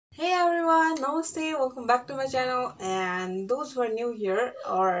Namaste, welcome back to my channel, and those who are new here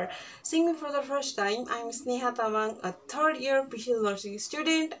or seeing me for the first time, I'm Sneha Tamang, a third year PhD nursing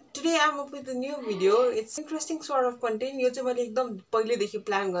student. Today I'm up with a new video. It's interesting sort of content. यो चाहिँ मैले एकदम पहिलेदेखि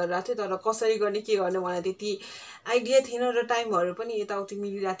plan गरिरहेको थिएँ, तर कसरी गर्ने के गर्ने मलाई त्यति आइडिया थिएन र टाइमहरु पनि यताउति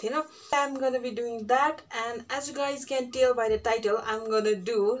मिलिरहेको थिएन. I'm going to be doing that, and as you guys can tell by the title, I'm going to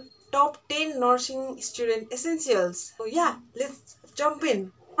do top 10 nursing student essentials. So yeah, let's jump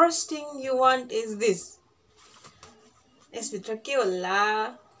in. First thing you want is this.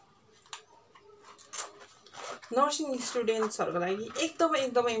 Nursing students are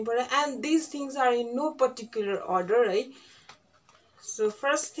एकदमै important, and these things are in no particular order, right? So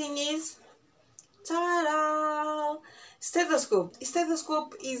first thing is stethoscope.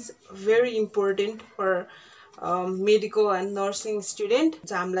 Stethoscope is very important for medical and nursing student.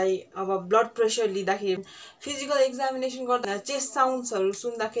 हामीलाई अब blood pressure लिँदाखेरि, physical examination गर्दा chest sounds हरु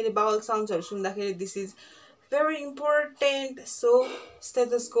सुन्दाखेरि, bowel sounds हरु सुन्दाखेरि, this is very important. So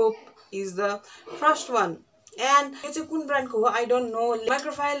stethoscope is the first one. And यो चाहिँ कुन ब्रान्डको हो I don't know.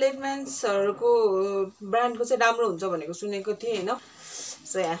 Microphile Advance हरुको ब्रान्डको चाहिँ राम्रो हुन्छ भनेको सुनेको थिए हैन.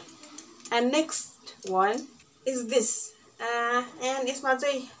 So yeah. And next one is this. And यसमा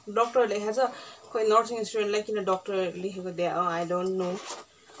चाहिँ डाक्टर लेखेको छ. कोही nursing student like किन डाक्टर लेखेको there, I don't know.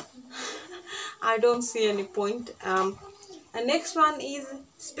 I don't see any point. And next one is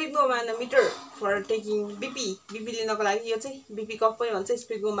sphygmomanometer for taking BP. BP लिनको लागि यो चाहिँ BP कप पनि भन्छ,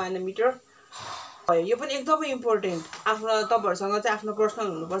 sphygmomanometer. यो पनि एकदमै इम्पोर्टेन्ट. आफ्नो तपाईहरुसँग चाहिँ आफ्नो पर्सनल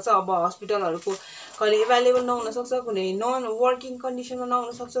हुनुपर्छ. अब हस्पिटलहरुको कहिले अवेलेबल नहुन सक्छ, कुनै नन वर्किङ कन्डिसनमा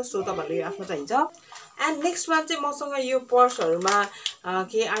नहुन सक्छ, सो तपाईहरुले यो आफ्नो चाहिन्छ. एन्ड नेक्स्ट वान चाहिँ मसँग यो पर्सहरुमा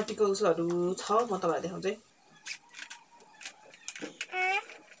के आर्टिकल्सहरु छ, म तपाईहरुलाई देखाउँछु.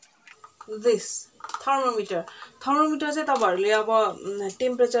 This thermometer. Thermometer चाहिँ तपाईहरुले अब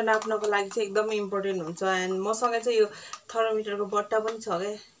टेम्परेचर नाप्नको लागि चाहिँ एकदमै इम्पोर्टेन्ट हुन्छ. एन्ड मसँग चाहिँ यो थर्मोमिटरको बट्टा पनि छ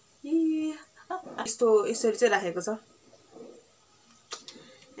के. यस्तो यसरी चाहिँ राखेको छ.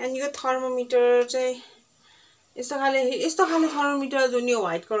 एन्ड यो थर्मोमिटर चाहिँ यस्तो खाले थर्मोमिटर जुन यो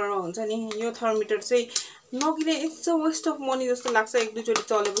व्हाइट कलरमा हुन्छ नि, यो थर्मोमिटर चाहिँ नकिने, it's a West of money जस्तो लाग्छ. एक दुई चोटी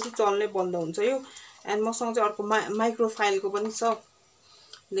चलेपछि चल्नै बन्द हुन्छ यो. एन्ड मसँग चाहिँ अर्को माइक्रोफाइलको पनि छ.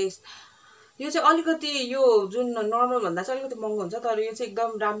 यो चाहिँ अलिकति यो जुन नर्मल भन्दा चाहिँ अलिकति महँगो हुन्छ, तर यो चाहिँ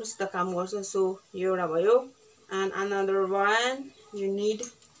एकदम राम्रोसित काम गर्छ. सो यो एउटा भयो. And another one you need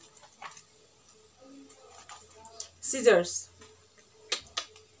scissors.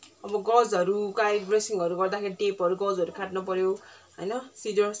 अब गजहरु काइ ड्रेसिङहरु गर्दाखेरि टेपहरु गजहरु काट्न पर्यो हैन,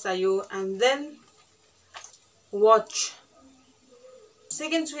 scissors चाहियो. And then watch.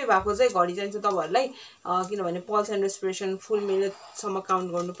 सेकेन्ड सुई भएको चाहिँ घडी चाहिन्छ तपाईहरुलाई, किनभने pulse and respiration full minute सम्म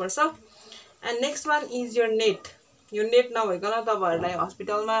काउन्ट गर्नुपर्छ. And next one is your net. यो नेट नभइकन तपाईहरुलाई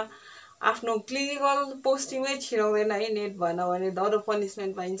हस्पिटलमा आफ्नो क्लिनिकल पोस्टिङमै छिराउँदैन है. नेट भएन भने दरो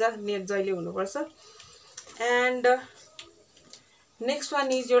पनिशमेन्ट पाइन्छ. नेट जहिले हुनुपर्छ. And next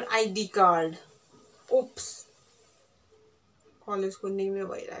one is your ID card. Oops, college ko name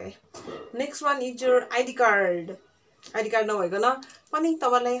bhayirake. Next one is your ID card. ID card नभइकन पनि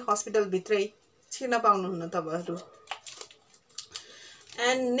तपाईलाई हस्पिटल भित्रै छिर्न पाउनुहुन्न तपाईहरु.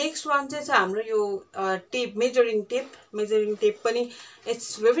 एन्ड नेक्स्ट वान चाहिँ छ हाम्रो यो टेप, मेजरिङ टेप पनि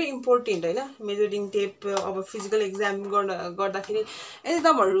इट्स भेरी इम्पोर्टेन्ट हैन. मेजरिङ टेप अब फिजिकल एक्जाम गर्दाखेरि यदि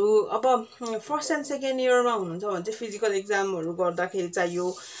तपाईहरु अब फर्स्ट एन्ड सेकेन्ड इयरमा हुनुहुन्छ भने चाहिँ फिजिकल एक्जामहरु गर्दाखेरि चाहियो.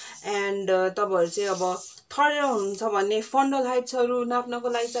 एन्ड तपाईहरु चाहिँ अब थर्ड इयर हुनुहुन्छ भने फन्डल हाइट्सहरु नाप्नको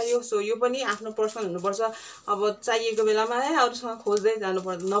लागि चाहियो. सो यो पनि आफ्नो पर्सनल हुनुपर्छ. अब चाहिएको बेलामा अरूसँग खोज्दै जानु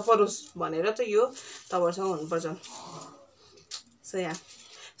नपरोस् भनेर चाहिँ यो तपाईहरुसँग हुनुपर्छ. सो या,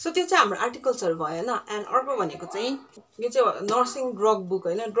 सो त्यो चाहिँ हाम्रो आर्टिकल्सहरु भयो हैन. एन्ड अर्को भनेको चाहिँ यो चाहिँ नर्सिङ ड्रग बुक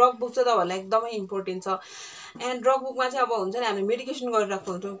हैन. ड्रग बुक चाहिँ तपाईहरुलाई एकदमै इम्पोर्टेन्ट छ. एन्ड ड्रग बुकमा चाहिँ अब हुन्छ नि, हामीले मेडिकेसन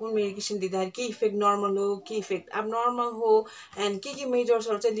गरिराख्नु हुन्छ, कुन मेडिकेसन दिँदाखेरि के इफेक्ट नर्मल हो, के इफेक्ट एबनर्मल हो, एन्ड के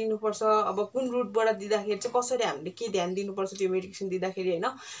मेजर्सहरु चाहिँ लिनुपर्छ, अब कुन रुटबाट दिँदाखेरि चाहिँ कसरी हामीले के ध्यान दिनुपर्छ त्यो मेडिकेसन दिँदाखेरि हैन,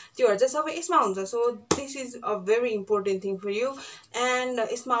 त्योहरु चाहिँ सबै यसमा हुन्छ. So this is a very important thing for you. And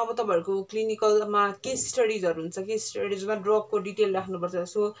यसमा अब तपाईहरुको क्लिनिकलमा केस स्टडीजहरु हुन्छ, केस स्टडीजमा ड्रगको डिटेल राख्नुपर्छ.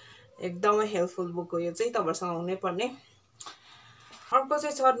 सो एकदमै हेल्पफुल बुक हो यो चाहिँ, तपाईहरुसँग हुनै पर्ने. अर्को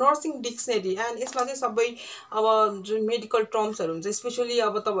चाहिँ छ नर्सिङ डिक्सनरी. एन्ड यसमा चाहिँ सबै अब जुन मेडिकल टर्म्सहरु हुन्छ, स्पेशली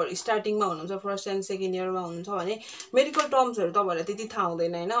अब तपाईहरु स्टार्टिङमा हुनुहुन्छ, फर्स्ट एन्ड सेकेन्ड इयरमा हुनुहुन्छ भने मेडिकल टर्म्सहरु तपाईहरुलाई त्यति थाहा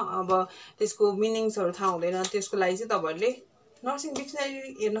हुँदैन हैन. अब त्यसको मिनिङ्सहरु थाहा हुँदैन. त्यसको लागि चाहिँ तपाईहरुले नर्सिङ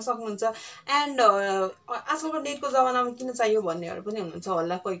डिक्सनरी हेर्न सक्नुहुन्छ एन्ड आजकलको नेटको जमानामा किन चाहियो भन्नेहरू पनि हुनुहुन्छ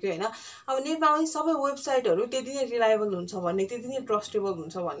होला कोही कोही होइन अब नेटमा पनि सबै वेबसाइटहरू त्यति नै रिलायबल हुन्छ भन्ने त्यति नै ट्रस्टेबल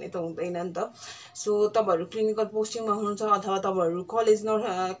हुन्छ भन्ने त हुँदैन नि त सो तपाईँहरू क्लिनिकल पोस्टिङमा हुनुहुन्छ अथवा तपाईँहरू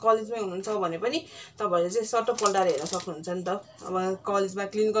कलेजमै हुनुहुन्छ भने पनि तपाईँहरूले चाहिँ सट्ट पल्टाएर हेर्न सक्नुहुन्छ नि त अब कलेजमा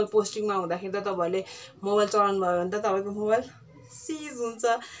क्लिनिकल पोस्टिङमा हुँदाखेरि त तपाईँहरूले मोबाइल चलाउनु भयो भने त तपाईँको मोबाइल सिज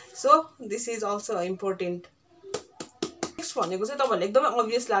हुन्छ so this is also important next भनेको चाहिँ तपाईँहरूले एकदमै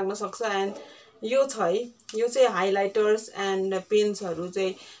अभियस लाग्न सक्छ एन्ड यो छ है यो चाहिँ हाइलाइटर्स एन्ड पेन्सहरू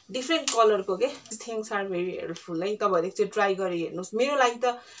चाहिँ डिफ्रेन्ट कलरको के थिङ्स आर भेरी हेल्पफुल है तपाईँहरूले चाहिँ ट्राई गरी हेर्नुहोस् मेरो लागि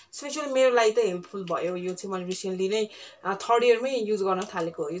त स्पेसली मेरो लागि त हेल्पफुल भयो यो चाहिँ मैले रिसेन्टली नै 3rd इयरमै युज गर्न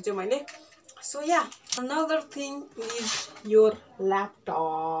थालेको हो यो चाहिँ मैले so yeah another thing is your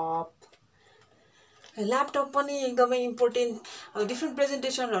laptop पनि एकदमै इम्पोर्टेन्ट डिफ्रेन्ट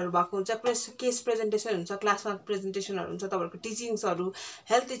प्रेजेन्टेसनहरू भएको हुन्छ केस प्रेजेन्टेसन हुन्छ क्लासमा प्रेजेन्टेसनहरू हुन्छ तपाईँहरूको टिचिङ्सहरू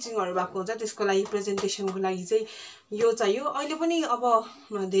हेल्थ टिचिङहरू भएको हुन्छ त्यसको लागि प्रेजेन्टेसनको लागि चाहिँ यो चाहियो अहिले पनि अब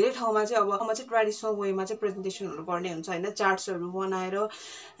धेरै ठाउँमा चाहिँ ट्रेडिसनल वेमा चाहिँ प्रेजेन्टेसनहरू गर्ने हुन्छ होइन चार्ट्सहरू बनाएर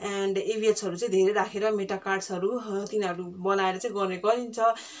एन्ड एभिएट्सहरू चाहिँ धेरै राखेर मेटा कार्ड्सहरू तिनीहरू बनाएर चाहिँ गर्ने गरिन्छ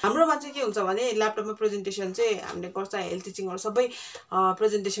हाम्रोमा चाहिँ के हुन्छ भने ल्यापटपमा प्रेजेन्टेसन चाहिँ हामीले गर्छ हेल्थ टिचिङहरू सबै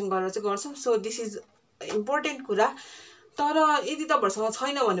प्रेजेन्टेसन गरेर चाहिँ गर्छौँ सो दिस इज इम्पोर्टेन्ट कुरा तर यदि तपाईँहरूसँग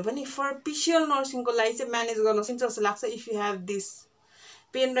छैन भने पनि फर पिसियल नर्सिङको लागि चाहिँ म्यानेज गर्न सकिन्छ जस्तो लाग्छ if you have this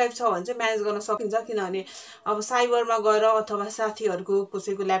pain drive छ भने चाहिँ म्यानेज गर्न सकिन्छ किनभने अब साइबरमा गएर अथवा साथीहरूको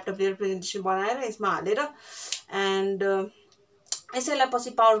कसैको ल्यापटप लिएर प्रेजेन्टेसन बनाएर यसमा हालेर एन्ड यसैलाई पछि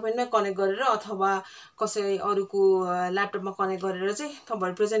पावर पोइन्टमै कनेक्ट गरेर अथवा कसै अरूको ल्यापटपमा कनेक्ट गरेर चाहिँ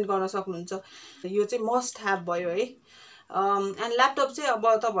तपाईँहरू प्रेजेन्ट गर्न सक्नुहुन्छ यो चाहिँ मस्ट ह्याभ भयो है एन्ड ल्यापटप चाहिँ अब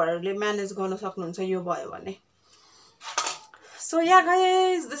तपाईँहरूले म्यानेज गर्न सक्नुहुन्छ यो भयो भने so yeah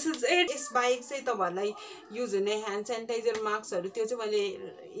guys this is it यसबाहेक चाहिँ तपाईँहरूलाई युज हुने ह्यान्ड सेनिटाइजर मास्कहरू त्यो चाहिँ मैले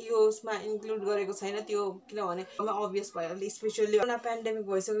यसमा इन्क्लुड गरेको छैन त्यो किनभने एकदमै अभियस भयो स्पेसल्ली पेन्डेमिक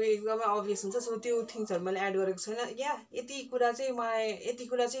भइसक्यो एकदमै अभियस हुन्छ सो त्यो थिङ्सहरू मैले एड गरेको छैन या यति कुरा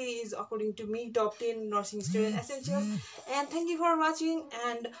चाहिँ is according to me top 10 nursing student essentials and thank you for watching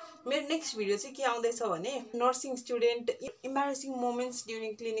and मेरो नेक्स्ट भिडियो चाहिँ के आउँदैछ भने nursing student embarrassing moments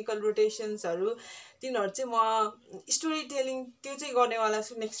during clinical रोटेसन्सहरू तिनीहरू चाहिँ म स्टोरी टेलिङ त्यो चाहिँ गर्नेवाला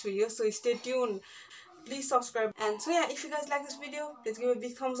छु next video so stay tune please subscribe and so yeah if you guys like this video please give a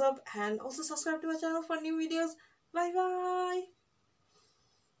big thumbs up and also subscribe to my channel for new videos bye bye